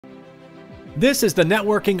This is the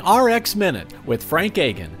Networking RX Minute with Frank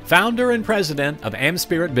Agan, founder and president of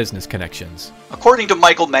AmSpirit Business Connections. According to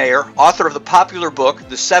Michael Mayer, author of the popular book,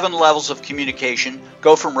 The 7 Levels of Communication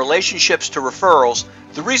Go from Relationships to Referrals,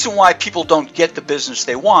 the reason why people don't get the business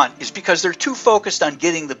they want is because they're too focused on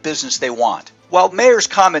getting the business they want. While Mayer's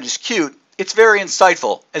comment is cute, it's very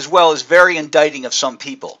insightful, as well as very indicting of some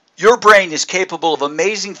people. Your brain is capable of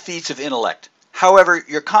amazing feats of intellect. However,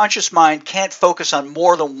 your conscious mind can't focus on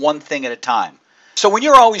more than one thing at a time. So when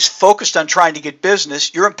you're always focused on trying to get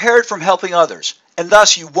business, you're impaired from helping others, and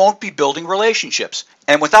thus you won't be building relationships.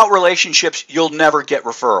 And without relationships, you'll never get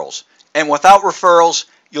referrals. And without referrals,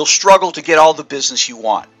 you'll struggle to get all the business you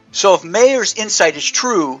want. So if Mayer's insight is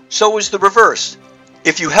true, so is the reverse.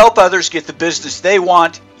 If you help others get the business they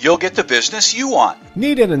want, you'll get the business you want.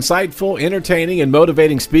 Need an insightful, entertaining, and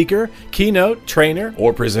motivating speaker, keynote, trainer,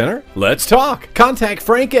 or presenter? Let's talk. Contact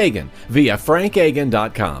Frank Agan via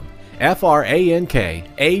frankagan.com.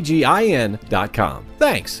 FrankAgin.com.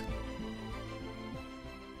 Thanks.